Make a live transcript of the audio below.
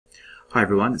Hi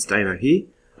everyone, it's Davo here.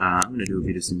 I'm going to do a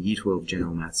bit of some Year 12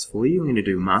 General Maths for you. I'm going to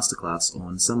do a masterclass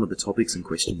on some of the topics and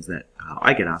questions that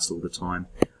I get asked all the time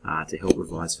to help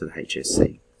revise for the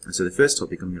HSC. And so the first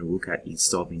topic I'm going to look at is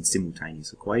solving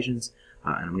simultaneous equations,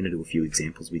 and I'm going to do a few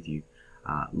examples with you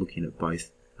looking at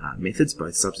both methods,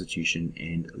 both substitution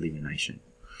and elimination.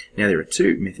 Now there are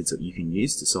two methods that you can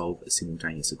use to solve a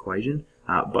simultaneous equation.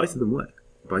 Both of them work.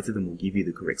 Both of them will give you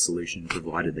the correct solution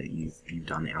provided that you've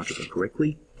done the algebra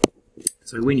correctly.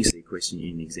 So when you see a question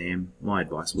in an exam, my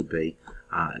advice would be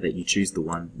that you choose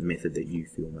the method that you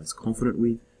feel most confident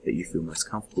with, that you feel most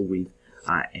comfortable with,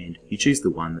 and you choose the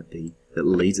one that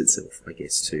leads itself, I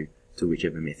guess, to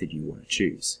whichever method you want to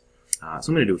choose. So I'm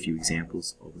going to do a few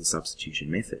examples of the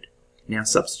substitution method. Now,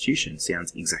 substitution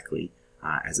sounds exactly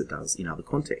as it does in other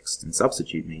contexts, and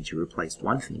substitute means you replace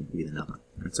one thing with another.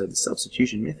 And so the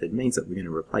substitution method means that we're going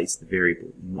to replace the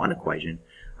variable in one equation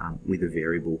with a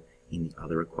variable in the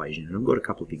other equation. And I've got a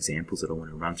couple of examples that I want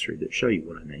to run through that show you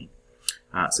what I mean.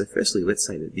 So firstly, let's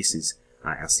say that this is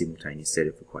our simultaneous set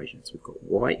of equations. We've got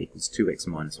y equals 2x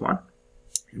minus 1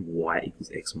 and y equals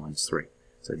x minus 3.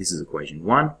 So this is equation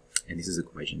 1 and this is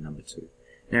equation number 2.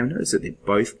 Now notice that they're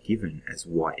both given as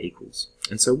y equals.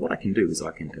 And so what I can do is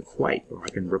I can equate, or I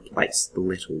can replace the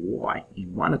letter y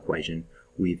in one equation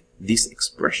with this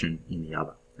expression in the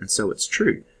other. And so it's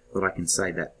true that I can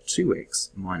say that 2x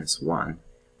minus 1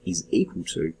 is equal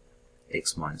to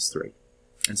x minus 3.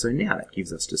 And so now that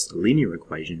gives us just a linear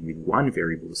equation with one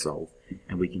variable to solve,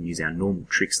 and we can use our normal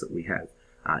tricks that we have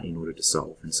in order to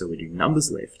solve. And so we do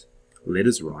numbers left,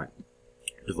 letters right,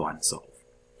 divide and solve.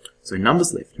 So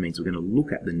numbers left means we're going to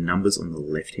look at the numbers on the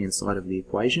left-hand side of the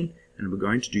equation, and we're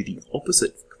going to do the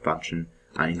opposite function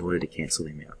in order to cancel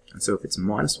them out. And so if it's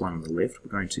minus 1 on the left,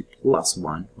 we're going to plus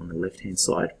 1 on the left-hand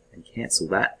side and cancel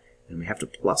that, and we have to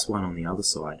plus 1 on the other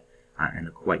side and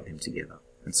equate them together.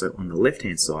 And so on the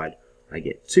left-hand side, I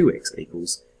get 2x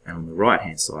equals, and on the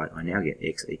right-hand side, I now get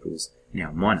x equals, now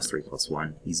minus 3 plus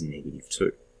 1 is negative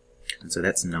 2. And so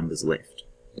that's numbers left.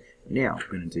 Now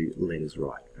we're going to do letters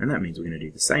right, and that means we're going to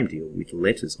do the same deal with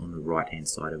letters on the right-hand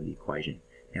side of the equation.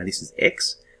 Now this is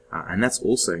x, and that's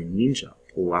also ninja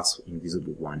plus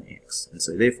invisible 1x, and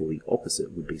so therefore the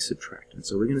opposite would be subtract. And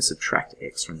so we're going to subtract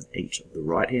x from each of the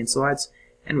right-hand sides,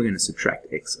 and we're going to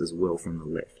subtract x as well from the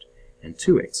left. And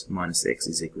 2x minus x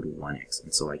is equal to 1x,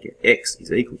 and so I get x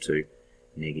is equal to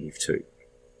negative 2.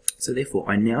 So therefore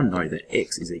I now know that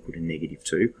x is equal to negative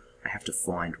 2. I have to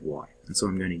find y, and so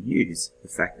I'm going to use the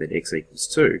fact that x equals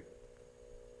 2,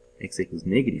 x equals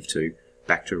negative 2,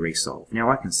 back to resolve.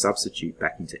 Now I can substitute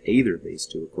back into either of these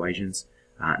two equations.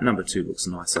 Number 2 looks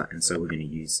nicer, and so we're going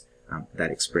to use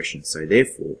that expression. So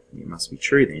therefore it must be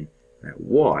true then that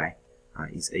y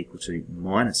is equal to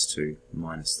minus 2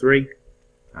 minus 3,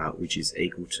 which is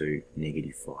equal to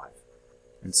negative 5.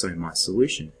 And so my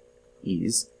solution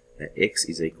is that x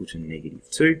is equal to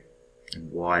negative 2 and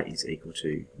y is equal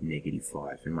to negative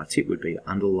 5. And my tip would be to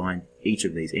underline each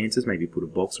of these answers, maybe put a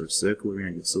box or a circle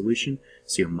around your solution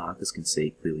so your markers can see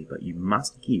it clearly, but you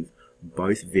must give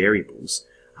both variables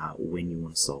when you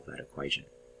want to solve that equation.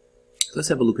 So let's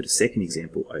have a look at a second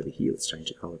example over here. Let's change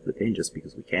the color of the pen just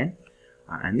because we can.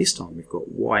 And this time we've got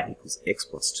y equals x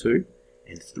plus 2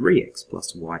 and 3x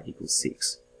plus y equals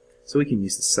 6. So we can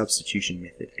use the substitution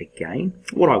method again.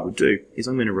 What I would do is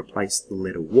I'm going to replace the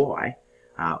letter y,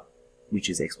 which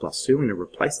is x plus 2, I'm going to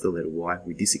replace the letter y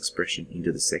with this expression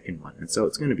into the second one. And so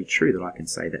it's going to be true that I can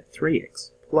say that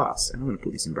 3x plus, and I'm going to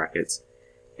put this in brackets,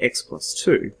 x plus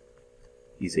 2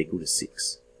 is equal to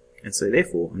 6. And so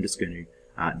therefore I'm just going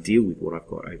to deal with what I've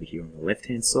got over here on the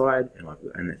left-hand side,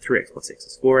 and that 3x plus x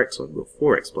is 4x, so I've got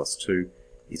 4x plus 2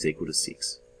 is equal to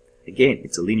 6. Again,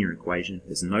 it's a linear equation.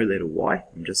 There's no letter y.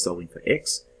 I'm just solving for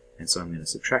x, and so I'm going to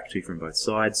subtract 2 from both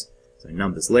sides. So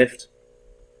numbers left,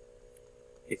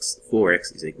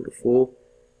 4x is equal to 4.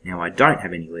 Now I don't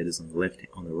have any letters on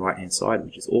the right hand side,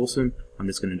 which is awesome. I'm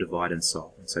just going to divide and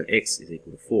solve. And so x is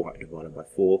equal to 4 divided by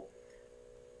 4,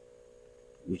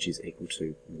 which is equal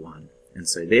to 1. And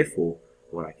so therefore,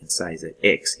 what I can say is that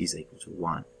x is equal to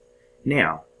 1.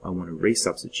 Now, I want to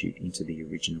resubstitute into the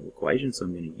original equation, so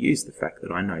I'm going to use the fact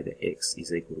that I know that x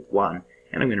is equal to 1,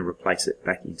 and I'm going to replace it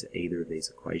back into either of these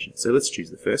equations. So let's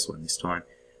choose the first one this time,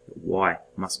 that y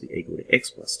must be equal to x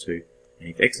plus 2, and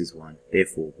if x is 1,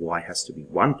 therefore y has to be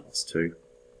 1 plus 2,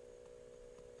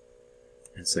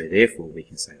 and so therefore we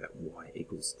can say that y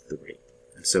equals 3.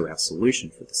 And so our solution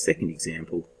for the second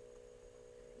example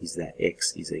is that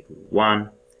x is equal to 1,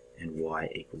 and y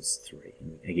equals 3.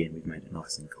 And again, we've made it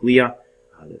nice and clear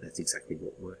that that's exactly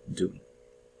what we're doing.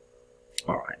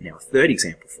 Alright, now a third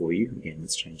example for you. Again,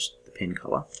 let's change the pen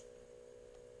color.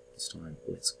 this time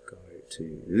let's go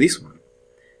to this one.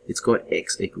 It's got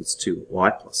x equals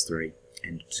 2y plus 3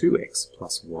 and 2x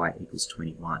plus y equals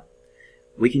 21.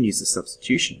 We can use the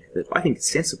substitution method. I think a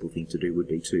sensible thing to do would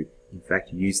be to, in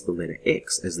fact, use the letter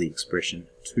x as the expression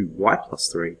 2y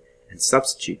plus 3 and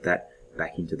substitute that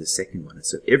back into the second one. And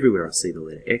so everywhere I see the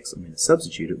letter x, I'm going to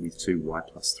substitute it with 2y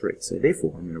plus 3. So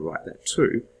therefore, I'm going to write that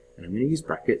 2, and I'm going to use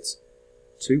brackets,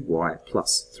 2y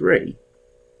plus 3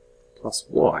 plus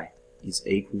y is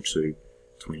equal to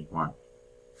 21.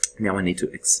 Now I need to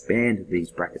expand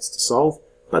these brackets to solve,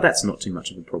 but that's not too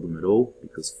much of a problem at all,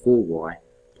 because 4y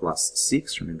plus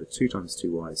 6, remember 2 times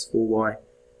 2y is 4y,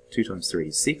 2 times 3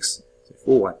 is 6, so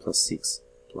 4y plus 6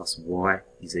 plus y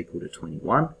is equal to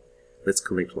 21. Let's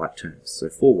collect like terms. So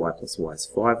 4y plus y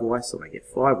is 5y, so I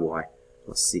get 5y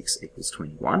plus 6 equals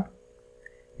 21.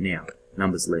 Now,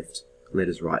 numbers left,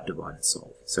 letters right, divide and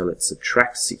solve. So let's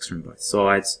subtract 6 from both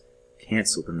sides,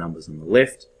 cancel the numbers on the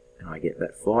left, and I get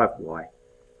that 5y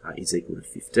is equal to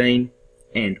 15.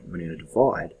 And we're going to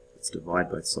divide. Let's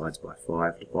divide both sides by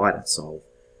 5, divide and solve.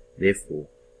 Therefore,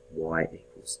 y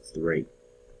equals 3.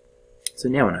 So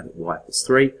now I know that y equals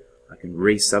 3. I can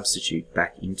resubstitute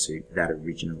back into that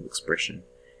original expression.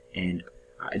 And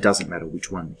it doesn't matter which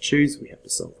one we choose, we have to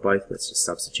solve both. Let's just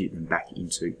substitute them back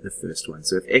into the first one.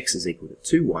 So if x is equal to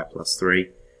 2y plus 3,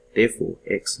 therefore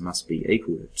x must be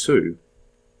equal to 2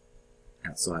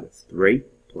 outside of 3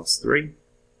 plus 3.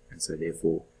 And so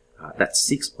therefore, that's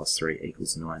 6 plus 3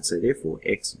 equals 9. So therefore,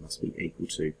 x must be equal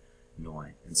to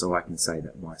 9. And so I can say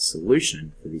that my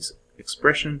solution for this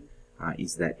expression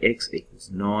is that x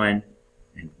equals 9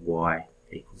 and y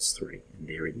equals 3. And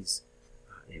there it is.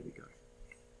 There we go.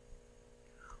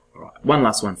 Alright, one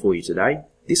last one for you today.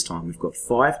 This time we've got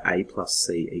 5a plus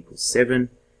c equals 7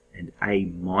 and a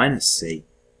minus c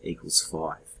equals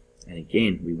 5. And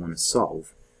again, we want to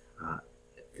solve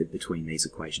between these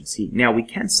equations here. Now we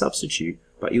can substitute,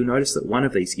 but you'll notice that one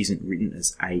of these isn't written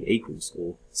as a equals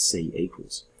or c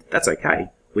equals. That's okay.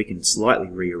 We can slightly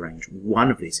rearrange one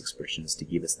of these expressions to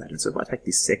give us that. And so if I take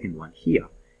this second one here,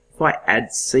 if I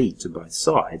add c to both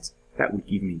sides, that would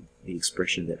give me the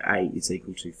expression that a is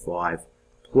equal to 5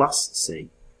 plus c.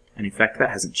 And in fact,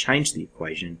 that hasn't changed the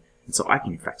equation. And so I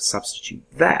can in fact substitute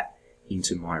that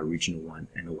into my original one,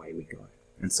 and away we go.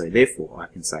 And so therefore,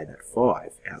 I can say that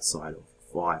 5 outside of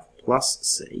 5 plus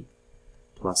c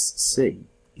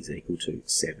is equal to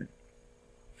 7.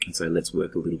 And so let's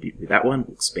work a little bit with that one.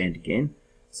 We'll expand again.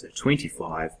 So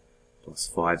 25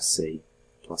 plus 5c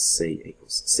plus c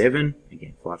equals 7.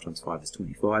 Again, 5 times 5 is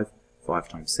 25. 5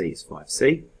 times c is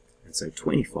 5c. And so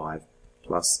 25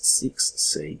 plus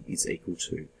 6c is equal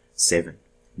to 7.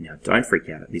 Now don't freak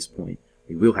out at this point.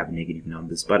 We will have negative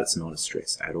numbers, but it's not a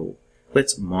stress at all.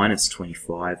 Let's minus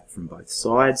 25 from both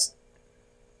sides.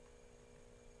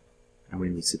 And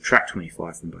when we subtract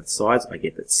 25 from both sides, I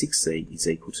get that 6c is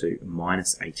equal to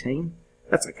minus 18.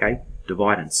 That's okay.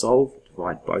 Divide and solve.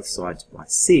 Divide both sides by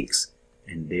 6.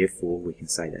 And therefore, we can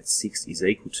say that 6 is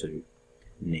equal to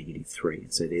negative 3.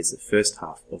 And so there's the first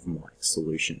half of my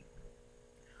solution.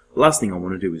 The last thing I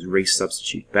want to do is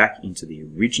resubstitute back into the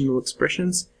original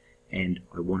expressions. And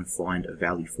I want to find a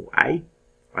value for a.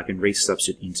 I can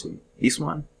resubstitute into this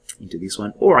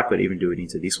one, or I could even do it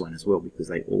into this one as well, because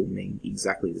they all mean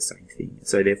exactly the same thing.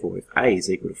 So therefore, if a is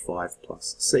equal to 5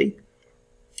 plus c,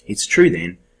 it's true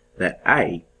then that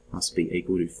a must be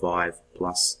equal to 5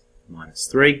 plus minus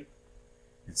 3.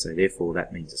 And so therefore,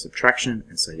 that means a subtraction.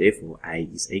 And so therefore, a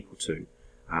is equal to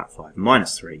 5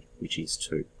 minus 3, which is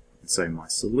 2. And so my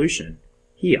solution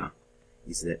here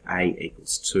is that a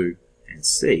equals 2 and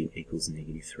c equals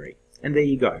negative 3. And there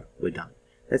you go, we're done.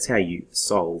 That's how you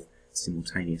solve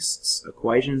simultaneous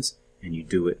equations, and you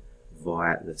do it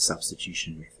via the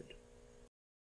substitution method.